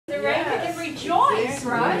rejoice,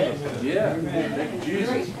 right? Yeah. Thank you,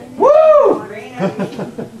 Jesus. Woo!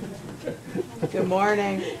 Good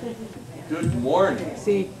morning. Good morning.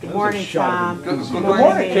 See, good morning, Tom. Good Good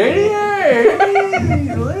morning, Katie. Katie.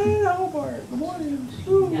 Hey, Lynn Hobart. Good morning.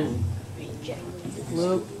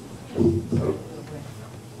 Luke.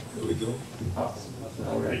 There we go.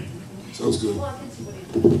 All right. Sounds good.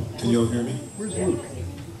 Can you all hear me? Where's Luke?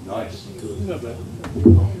 Nice. Good. Not bad.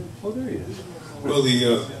 Oh, there he is. Well,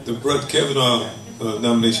 the Brett Kavanaugh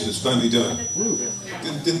nomination is finally done.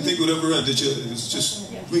 Didn't think it would ever end, did you? It's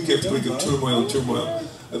just week after week of turmoil and turmoil.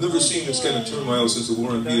 I've never seen this kind of turmoil since the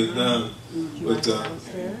war in Vietnam. But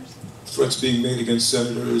threats being made against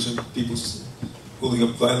senators and people holding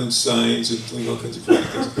up violent signs and doing all kinds of crazy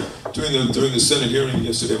things. During the Senate hearing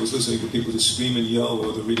yesterday, I was listening to people just scream and yell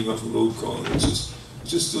while they're reading off a roll call. And it was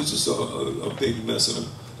just a big mess, and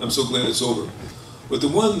I'm so glad it's over. But the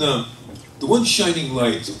one shining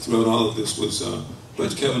light throughout all of this was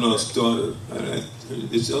Brett Kavanaugh's daughter.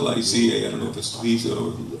 It's Liza. I don't know if it's Lisa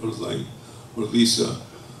or Lisa,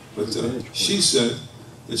 but she said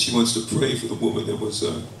that she wants to pray for the woman that was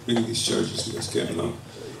bringing these charges against Kavanaugh.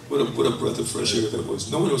 What a breath of fresh air that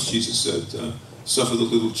was. No one else, Jesus said, suffer the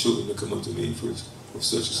little children to come unto me, for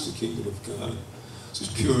such is the kingdom of God. So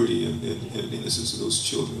it's purity and innocence of those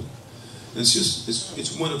children. And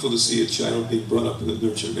it's wonderful to see a child being brought up in the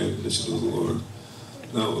nurture and admonition of the Lord.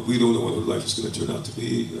 Now, we don't know what our life is going to turn out to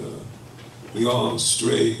be. We all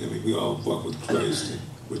stray. I mean, we all walk with Christ, and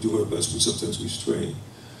we do our best, but sometimes we stray.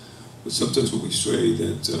 But sometimes when we stray,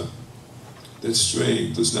 that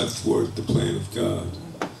straying does not thwart the plan of God.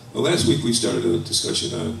 Well, last week we started a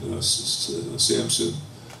discussion on Samson,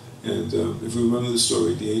 and if you remember the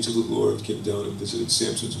story, the angel of the Lord came down and visited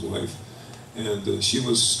Samson's wife, and she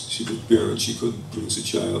was barren. She couldn't produce a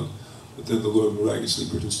child, but then the Lord miraculously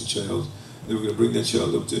produced a child. And they were going to bring that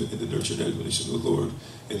child up in the nurture and admonition of the Lord,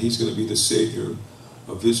 and he's going to be the savior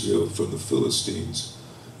of Israel from the Philistines.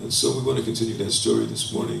 And so we want to continue that story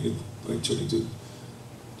this morning by turning to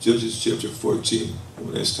Judges chapter 14. I'm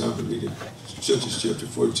going to ask Tom to read it. Judges chapter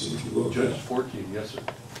 14, if you will. Judges 14, yes,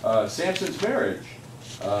 sir. Samson's marriage.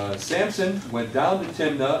 Samson went down to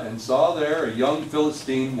Timnah and saw there a young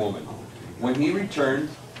Philistine woman. When he returned,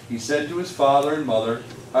 he said to his father and mother,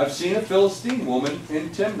 I've seen a Philistine woman in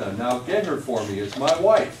Timnah. Now get her for me as my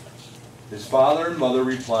wife. His father and mother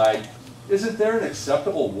replied, Isn't there an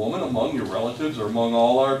acceptable woman among your relatives or among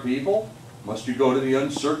all our people? Must you go to the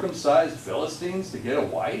uncircumcised Philistines to get a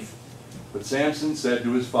wife? But Samson said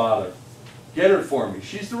to his father, Get her for me.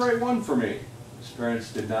 She's the right one for me. His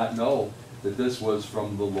parents did not know that this was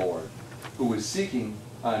from the Lord, who was seeking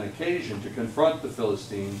on occasion to confront the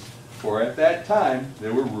Philistines, for at that time they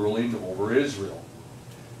were ruling over Israel.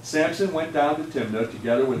 Samson went down to Timnah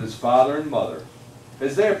together with his father and mother.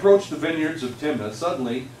 As they approached the vineyards of Timnah,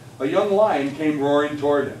 suddenly a young lion came roaring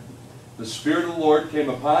toward him. The Spirit of the Lord came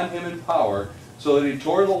upon him in power, so that he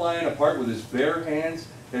tore the lion apart with his bare hands,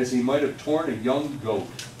 as he might have torn a young goat.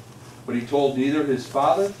 But he told neither his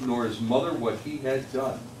father nor his mother what he had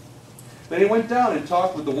done. Then he went down and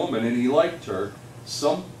talked with the woman, and he liked her.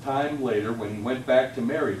 Some time later, when he went back to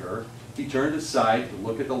marry her, he turned aside to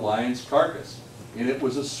look at the lion's carcass. In it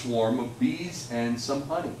was a swarm of bees and some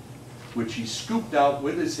honey, which he scooped out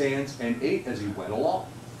with his hands and ate as he went along.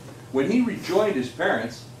 When he rejoined his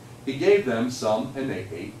parents, he gave them some, and they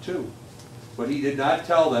ate too. But he did not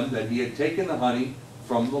tell them that he had taken the honey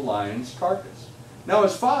from the lion's carcass. Now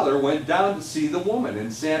his father went down to see the woman,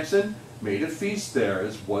 and Samson made a feast there,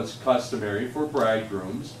 as was customary for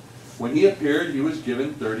bridegrooms. When he appeared, he was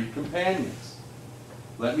given 30 companions.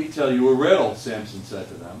 Let me tell you a riddle, Samson said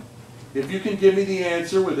to them. If you can give me the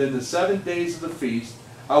answer within the 7 days of the feast,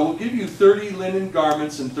 I will give you 30 linen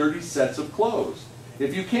garments and 30 sets of clothes.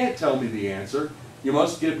 If you can't tell me the answer, you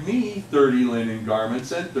must give me 30 linen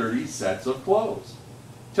garments and 30 sets of clothes.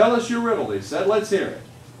 Tell us your riddle, they said. Let's hear it.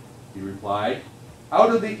 He replied,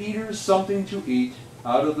 Out of the eaters something to eat,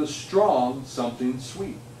 out of the strong something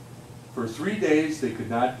sweet. For 3 days they could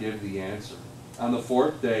not give the answer. On the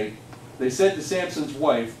 4th day, they said to Samson's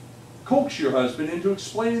wife, Coax your husband into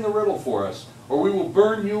explaining the riddle for us, or we will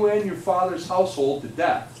burn you and your father's household to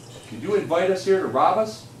death. Did you invite us here to rob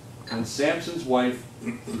us? And Samson's wife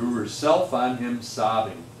threw herself on him,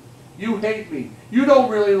 sobbing, You hate me. You don't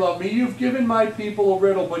really love me. You've given my people a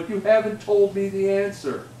riddle, but you haven't told me the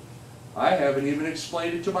answer. I haven't even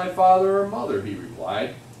explained it to my father or mother, he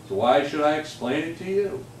replied. So why should I explain it to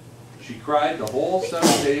you? She cried the whole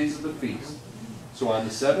 7 days of the feast. So on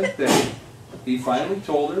the 7th day, he finally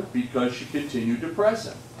told her because she continued to press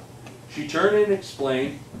him. She turned and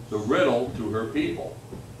explained the riddle to her people.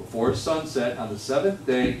 Before sunset on the 7th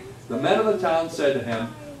day, The men of the town said to him,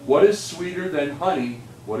 "What is sweeter than honey?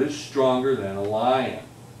 What is stronger than a lion?"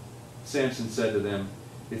 Samson said to them,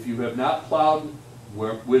 "If you have not plowed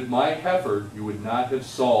with my heifer, you would not have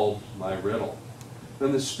solved my riddle."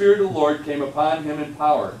 Then the Spirit of the Lord came upon him in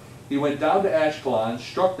power. He went down to Ashkelon,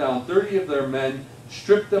 struck down 30 of their men,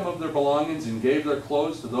 stripped them of their belongings, and gave their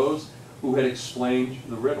clothes to those who had explained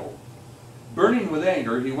the riddle. Burning with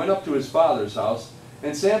anger, he went up to his father's house,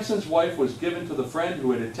 and Samson's wife was given to the friend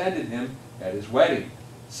who had attended him at his wedding.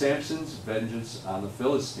 Samson's vengeance on the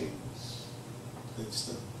Philistines. Thanks,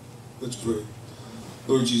 Tom. Let's pray.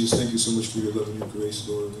 Lord Jesus, thank you so much for your love and your grace,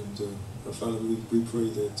 Lord. And our Father, we pray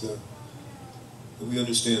that we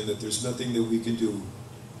understand that there's nothing that we can do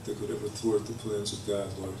that could ever thwart the plans of God,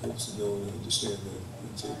 Lord. Help us to know and understand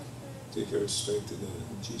that and take our strength in that.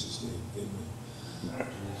 In Jesus' name, amen.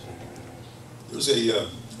 There's a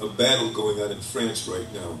battle going on in France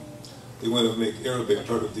right now. They want to make Arabic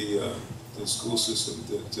part of the school system,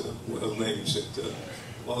 that a language that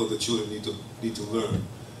all of the children need to learn.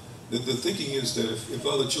 The thinking is that if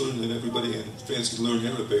all the children and everybody in France can learn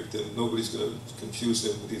Arabic, then nobody's going to confuse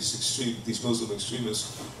them with these Muslim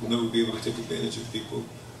extremists will never be able to take advantage of people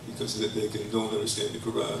because they don't understand the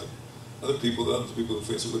Quran. Other people in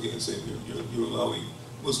France are looking and saying, you're allowing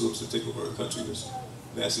Muslims to take over our country. There's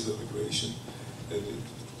massive immigration, and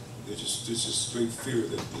there's just great fear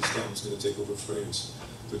that Islam is going to take over France.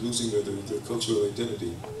 They're losing their cultural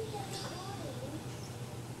identity.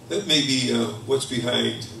 That may be what's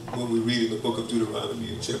behind what we read in the book of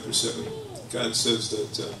Deuteronomy in chapter 7. God says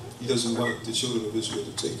that He doesn't want the children of Israel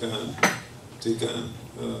to take on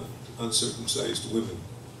uncircumcised women,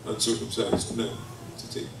 uncircumcised men, to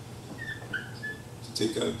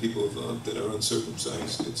take on people that are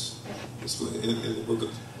uncircumcised. It's in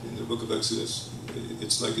the book of Exodus.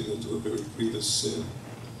 It's likened into a very grievous sin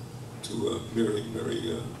to marry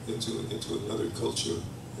into another culture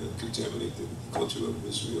and contaminate the culture of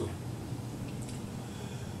Israel.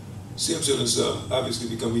 Samson has obviously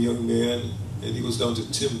become a young man, and he goes down to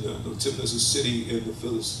Timnah. Now, Timnah is a city in the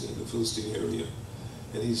Philistine area,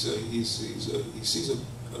 and he sees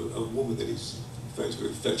a woman that he finds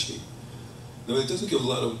very fetching. Now, it doesn't give a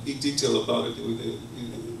lot of detail about it,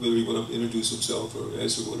 whether he went up to introduce himself or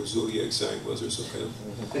ask her what her zodiac sign was, or some kind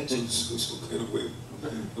of way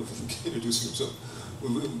of introducing himself.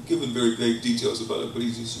 We've given very vague details about it, but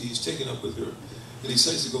he's taken up with her, and he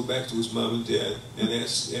decides to go back to his mom and dad and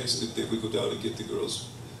ask if they would go down and get the girl's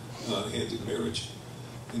hand in marriage.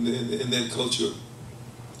 In that culture,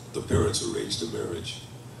 the parents arranged a marriage,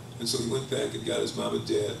 and so he went back and got his mom and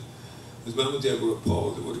dad. His mom and dad were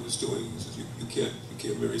appalled at what he was doing. He said, "You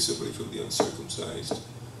can't marry somebody from the uncircumcised.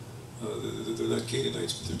 They're not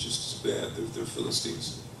Canaanites, but they're just as bad. They're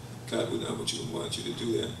Philistines. God would not want you to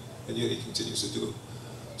do that." And yet he continues to do it.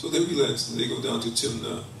 So they relent, and they go down to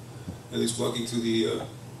Timnah, and he's walking through the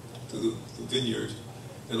vineyard,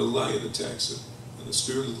 and a lion attacks him, and the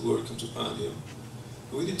Spirit of the Lord comes upon him.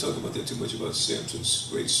 And we didn't talk about that too much, about Samson's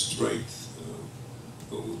great strength.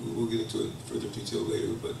 We'll get into it in further detail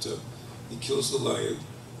later, but he kills the lion,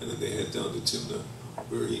 and then they head down to Timnah,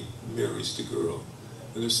 where he marries the girl.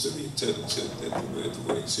 And there's 30 attendants at the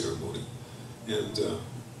wedding ceremony, and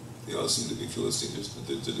they all seem to be Philistines.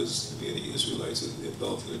 There doesn't seem to be any Israelites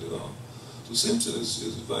involved in it at all. So Samson has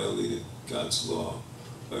violated God's law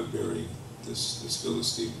by marrying this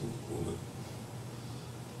Philistine woman.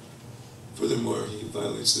 Furthermore, he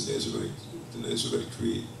violates the Nazarite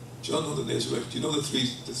Creed. Do you all know the Nazarite? Do you know the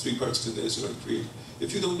three parts of the Nazarite Creed?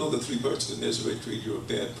 If you don't know the 3 parts of the Nazarite Creed, you're a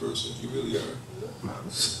bad person. You really are.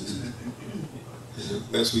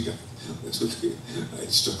 Last week I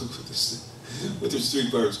struggled with this thing. But there's 3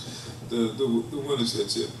 parts. The one is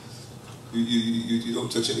that you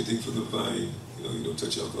don't touch anything from the vine. You don't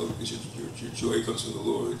touch alcohol because your joy comes from the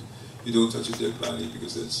Lord. You don't touch a dead body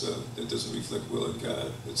because that doesn't reflect well on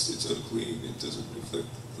God. It's unclean. It doesn't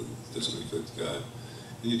reflect God.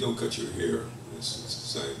 And you don't cut your hair. It's a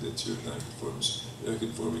sign that you're not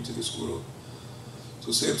conforming to this world.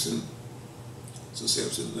 So Samson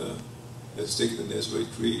has taken the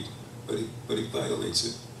Nazarite Creed, but he violates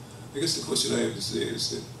it. I guess the question I have to say is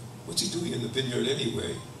that, what's he doing in the vineyard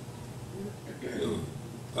anyway?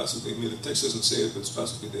 Possibly, the text doesn't say it, but it's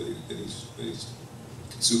possibly that he's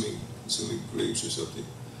consuming grapes or something.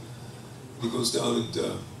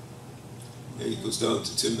 And he goes down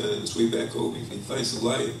to Timnah, and on his way back home, he finds the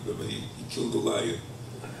lion. Remember, he killed the lion.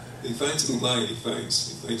 And he finds in the lion, he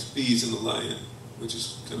finds bees in the lion, which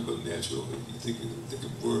is kind of unnatural. You think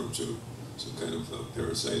of worms or some kind of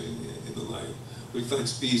parasite in the lion. But he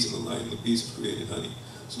finds bees in the lion, and the bees have created honey.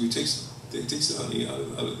 So he takes the honey out of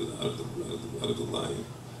the lion,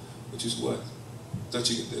 which is what?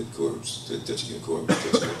 Touching a dead corpse, touching a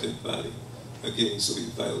corpse, touching a dead body. Again, so he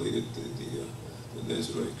violated the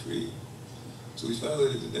Nazarite Creed. So he's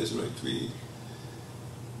violated the Nazarite Creed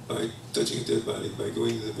by touching a dead body, by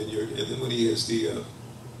going to the vineyard, and then when he has a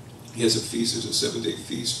feast, there's a 7-day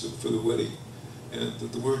feast for the wedding, and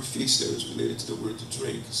the word feast there is related to the word to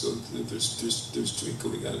drink. So there's drink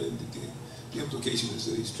going on, and the implication is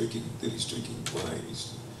that he's drinking wine.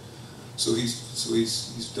 So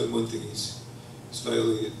he's done one thing. He's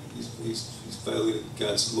violated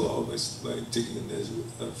God's law by taking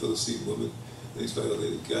a Philistine woman, and he's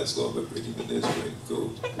violated God's law by breaking the Nazarite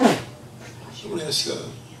code. I want to ask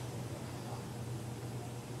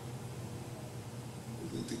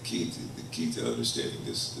the key to understanding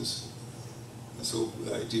this whole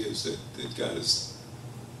idea is that God is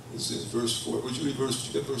verse 4. Would you read verse?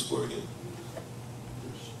 You got verse 4 again?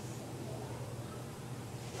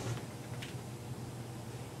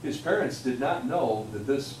 His parents did not know that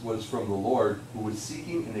this was from the Lord, who was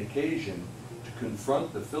seeking an occasion to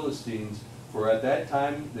confront the Philistines, for at that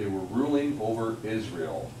time they were ruling over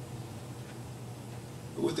Israel.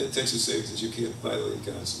 But what that text is saying is that you can't violate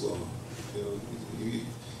God's law.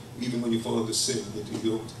 Even when you fall into sin,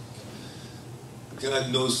 you don't.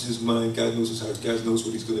 God knows his mind, God knows his heart, God knows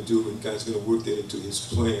what he's going to do, and God's going to work that into his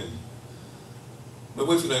plan. My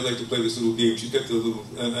wife and I like to play this little game. She's got the little,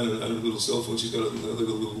 on a little cell phone, she's got a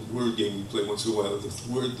little word game we play once in a while.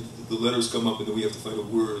 The letters come up, and then we have to find a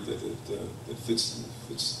word that fits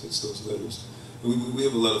those letters. And we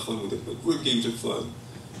have a lot of fun with it, but word games are fun.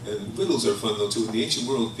 And riddles are fun, though, too. In the ancient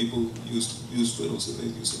world, people used riddles, and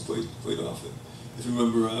they used them quite often. If you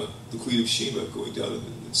remember the Queen of Sheba going down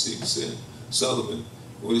and seeing Solomon,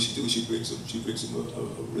 what does she do? She brings him a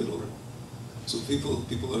riddle. So people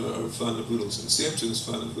are fond of riddles, and Samson is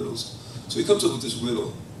fond of riddles. So he comes up with this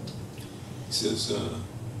riddle. He says,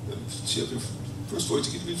 chapter, verse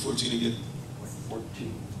 14, can you read 14 again?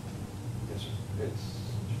 14. Yes, sir.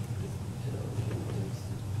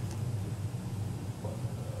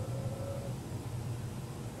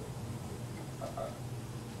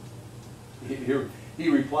 Here, he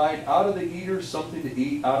replied, out of the eater something to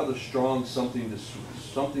eat, out of the strong something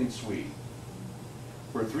sweet.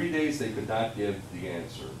 For 3 days they could not give the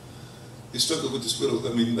answer. He struggled with this riddle.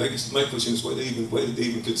 I mean, I guess my question is why did they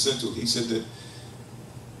even consent to it? He said that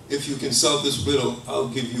if you can solve this riddle, I'll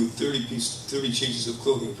give you 30 changes of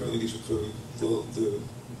clothing. Apparently these were the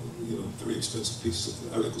very expensive pieces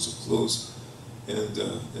of articles of clothes.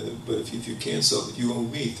 But if you can't solve it, you owe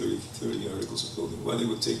me 30 articles of clothing. Why they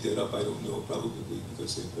would take that up, I don't know. Probably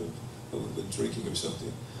because they've been drinking or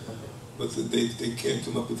something. But they can't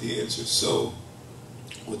come up with the answer. So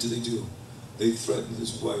what do? They threaten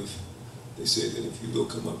his wife. They say that if you don't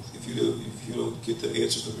get the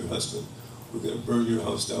answer from your husband, we're going to burn your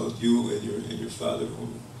house down, you and your father,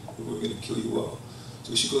 and we're going to kill you all.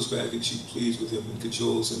 So she goes back and she pleads with him and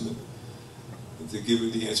cajoles him and to give her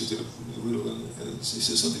the answer to the riddle. And he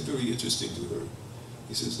says something very interesting to her.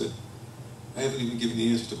 He says that I haven't even given the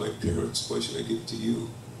answer to my parents. Why should I give it to you?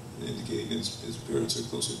 And indicating his parents are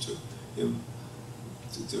closer to him,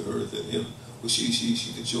 to her than him. Well, she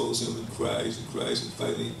cajoles him and cries, and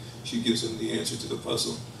finally she gives him the answer to the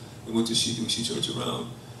puzzle. And what does she do? She turns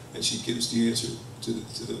around and she gives the answer to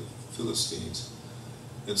the Philistines.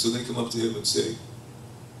 And so they come up to him and say,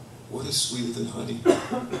 what is sweeter than honey?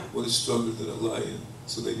 What is stronger than a lion?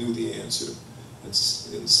 So they knew the answer. And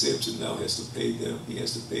Samson now has to pay them. He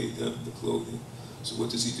has to pay them the clothing. So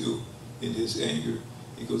what does he do? In his anger,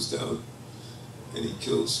 he goes down and he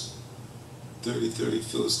kills 30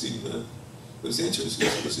 Philistine men. But his answer is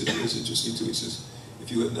interesting too. He says,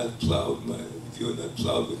 if you had not plowed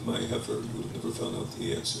with my heifer, you would have never found out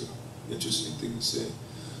the answer. Interesting thing to say.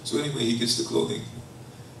 So anyway, he gets the clothing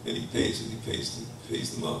and he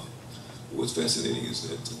pays them off. But what's fascinating is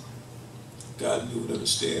that God knew and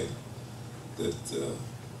understand that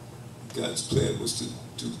God's plan was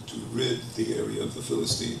to rid the area of the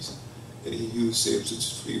Philistines, and he used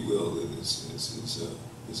Samson's free will and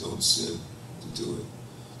his own sin to do it.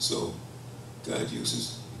 So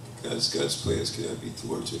God's plans cannot be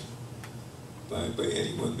thwarted by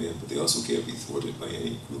any one man, but they also can't be thwarted by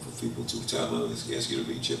any group of people too. Tom, I'll ask you to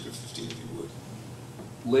read chapter 15 if you would.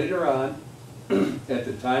 Later on, at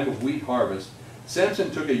the time of wheat harvest,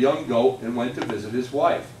 Samson took a young goat and went to visit his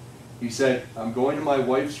wife. He said, I'm going to my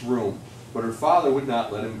wife's room, but her father would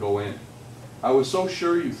not let him go in. I was so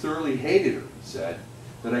sure you thoroughly hated her, he said,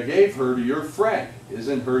 that I gave her to your friend.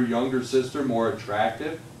 Isn't her younger sister more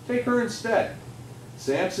attractive? Take her instead.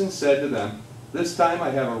 Samson said to them, this time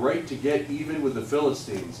I have a right to get even with the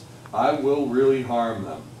Philistines. I will really harm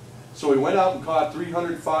them. So he went out and caught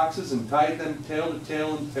 300 foxes and tied them tail to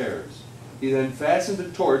tail in pairs. He then fastened a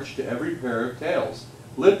torch to every pair of tails,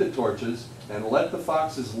 lit the torches, and let the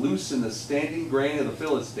foxes loose in the standing grain of the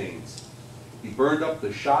Philistines. He burned up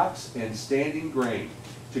the shocks and standing grain,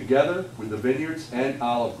 together with the vineyards and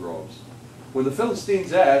olive groves. When the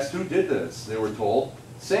Philistines asked who did this, they were told,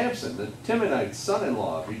 Samson, the Timonite's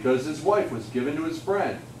son-in-law, because his wife was given to his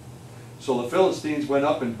friend. So the Philistines went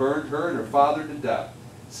up and burned her and her father to death.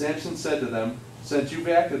 Samson said to them, since you've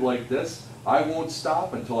acted like this, I won't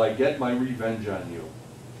stop until I get my revenge on you.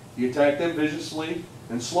 He attacked them viciously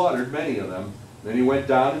and slaughtered many of them. Then he went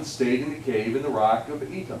down and stayed in the cave in the rock of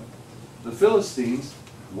Etam. The Philistines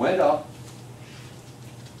went up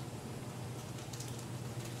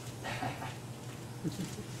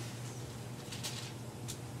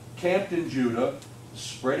camped in Judah,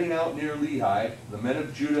 spreading out near Lehi. The men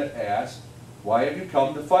of Judah asked, why have you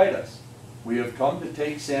come to fight us? We have come to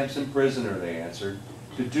take Samson prisoner, they answered,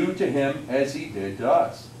 to do to him as he did to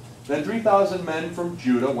us. Then 3,000 men from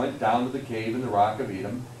Judah went down to the cave in the rock of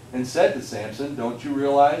Etam and said to Samson, don't you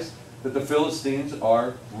realize that the Philistines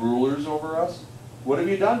are rulers over us? What have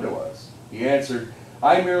you done to us? He answered,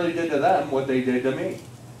 I merely did to them what they did to me.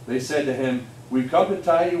 They said to him, we've come to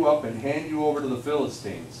tie you up and hand you over to the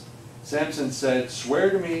Philistines. Samson said, swear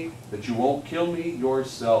to me that you won't kill me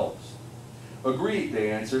yourselves. Agreed, they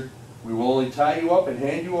answered. We will only tie you up and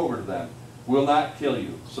hand you over to them. We'll not kill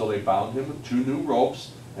you. So they bound him with 2 new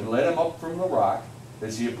ropes and led him up from the rock.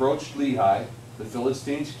 As he approached Lehi, the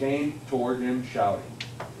Philistines came toward him shouting.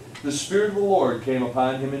 The Spirit of the Lord came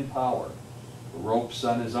upon him in power. The ropes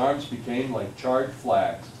on his arms became like charred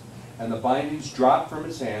flax, and the bindings dropped from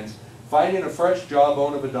his hands. Finding a fresh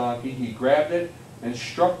jawbone of a donkey, he grabbed it and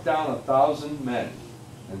struck down 1,000 men.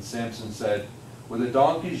 And Samson said, with a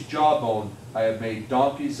donkey's jawbone I have made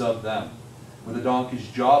donkeys of them. With a donkey's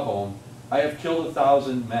jawbone I have killed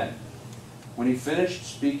 1,000 men. When he finished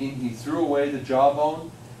speaking, he threw away the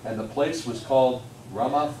jawbone, and the place was called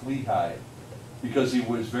Ramath Lehi. Because he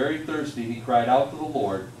was very thirsty, he cried out to the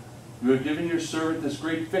Lord, you have given your servant this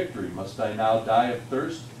great victory. Must I now die of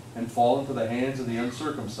thirst and fall into the hands of the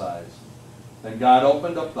uncircumcised? Then God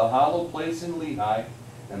opened up the hollow place in Lehi,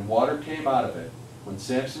 and water came out of it. When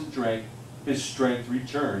Samson drank, his strength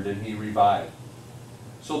returned, and he revived.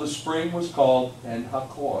 So the spring was called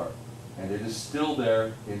En-Hakkor, and it is still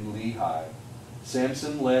there in Lehi.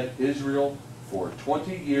 Samson led Israel for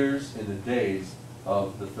 20 years in the days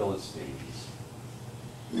of the Philistines.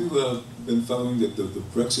 We've been following the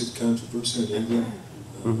Brexit controversy in England.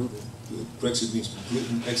 The Brexit means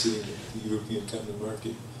Britain exiting the European Common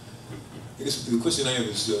Market. I guess the question I have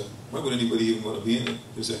is, why would anybody even want to be in it?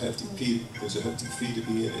 There's a hefty fee to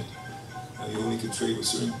be in it. You only can trade with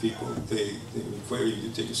certain people. They require you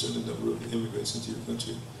to take a certain number of immigrants into your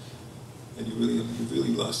country. And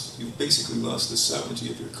you've basically lost the sovereignty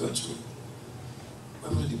of your country. Why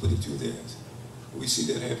would anybody do that? We see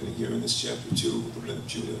that happening here in this chapter 2 with the men of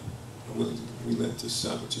Judah are willing to relent the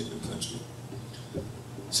sovereignty of their country.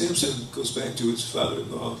 Samson goes back to his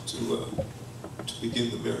father-in-law to begin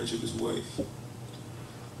the marriage of his wife,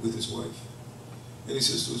 with his wife. And he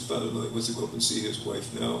says to his father-in-law, he wants to go up and see his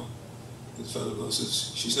wife now. His father-in-law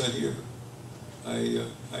says, she's not here. I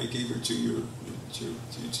gave her to your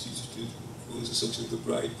who is essentially the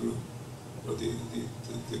bridegroom, or the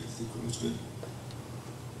groomsman.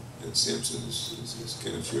 And Samson is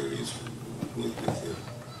kind of furious with him.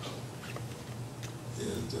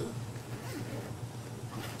 And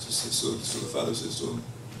so the father says to him,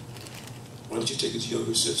 why don't you take his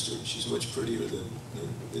younger sister? She's much prettier than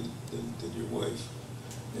your wife.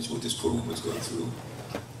 That's what this poor woman's gone through.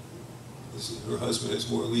 Her husband has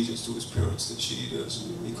more allegiance to his parents than she does.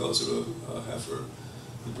 He calls her a heifer.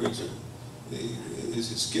 He brings her.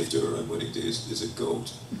 His gift to her on wedding day is a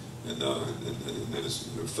goat. And then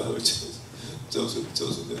her father tells him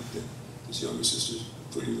that his younger sister's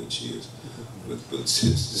prettier than she is. But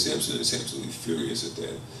Samson is absolutely furious at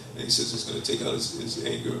that. And he says he's going to take out his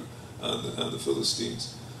anger on the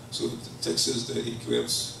Philistines. So the text says that he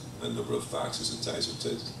grabs a number of foxes and ties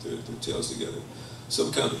their tails together.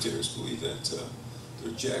 Some commentators believe that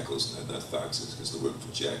they're jackals, not foxes, because the word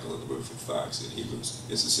for jackal and the word for fox in Hebrew is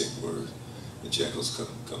the same word. And jackals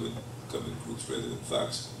come in groups rather than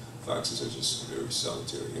foxes. Foxes are just very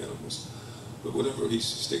solitary animals. But whatever,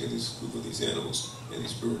 he's taken this group of these animals and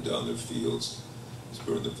he's burned down their fields. He's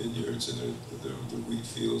burned the vineyards and their wheat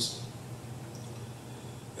fields,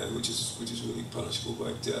 and which is really punishable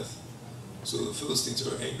by death. So the Philistines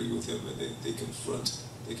are angry with him, and they confront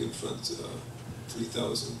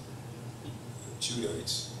 3,000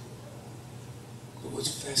 Judites, But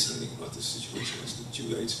what's fascinating about this situation is the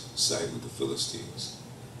Judites side with the Philistines.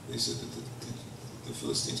 They said that the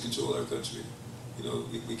Philistines control our country. You know,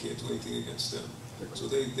 we can't do anything against them. So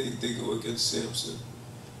they go against Samson,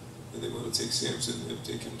 and they want to take Samson and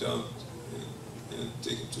take him down and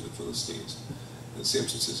take him to the Philistines. And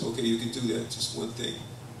Samson says, okay, you can do that, just one thing,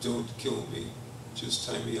 don't kill me, just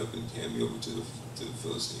tie me up and hand me over to the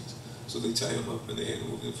Philistines. So they tie him up and they hand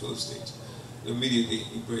him over to the Philistines. And immediately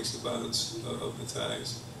he breaks the bonds of the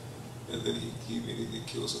ties, and then he immediately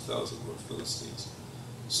kills 1,000 more Philistines.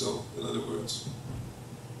 So, in other words,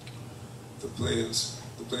 the plans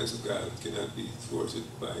of God cannot be thwarted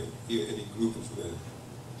by any group of men.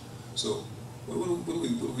 So, what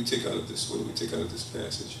do we take out of this? What do we take out of this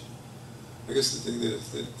passage? I guess the thing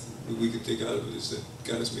that we can take out of it is that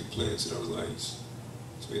God has made plans in our lives.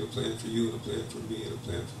 He's made a plan for you and a plan for me and a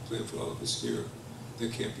plan for all of us here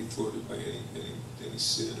that can't be thwarted by any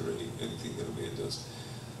sin or anything that a man does.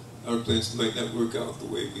 Our plans might not work out the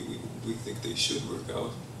way we think they should work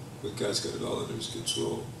out, but God's got it all under His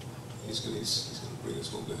control. He's going to bring us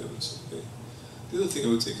home to heaven someday. The other thing I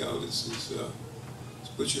would take out is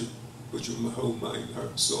put your whole mind, heart,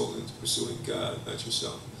 and soul into pursuing God, not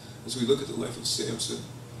yourself. As we look at the life of Samson,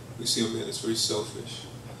 we see a man that's very selfish.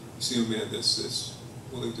 We see a man that's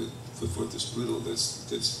willing to put forth this riddle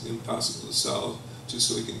that's impossible to solve just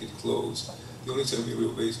so he can get clothes. The only time he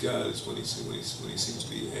really obeys God is when he seems to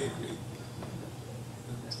be angry.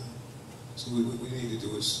 And, so what we need to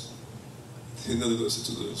do is, another lesson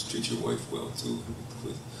to learn is treat your wife well too.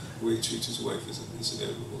 The way he treats his wife is an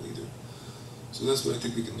admirable leader. So that's what I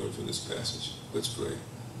think we can learn from this passage. Let's pray.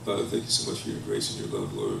 Father, thank you so much for your grace and your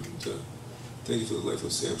love, Lord. And thank you for the life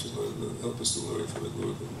of Samson, Lord. Help us to learn from it,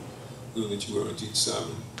 Lord. Learn that you are indeed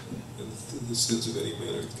sovereign, and the sins of any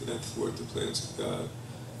man cannot thwart the plans of God.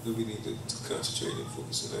 Then we need to concentrate and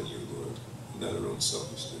focus on you, Lord, and not our own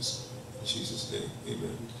selfishness. In Jesus' name,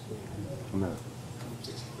 amen. Amen.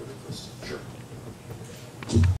 Take some further questions. Sure.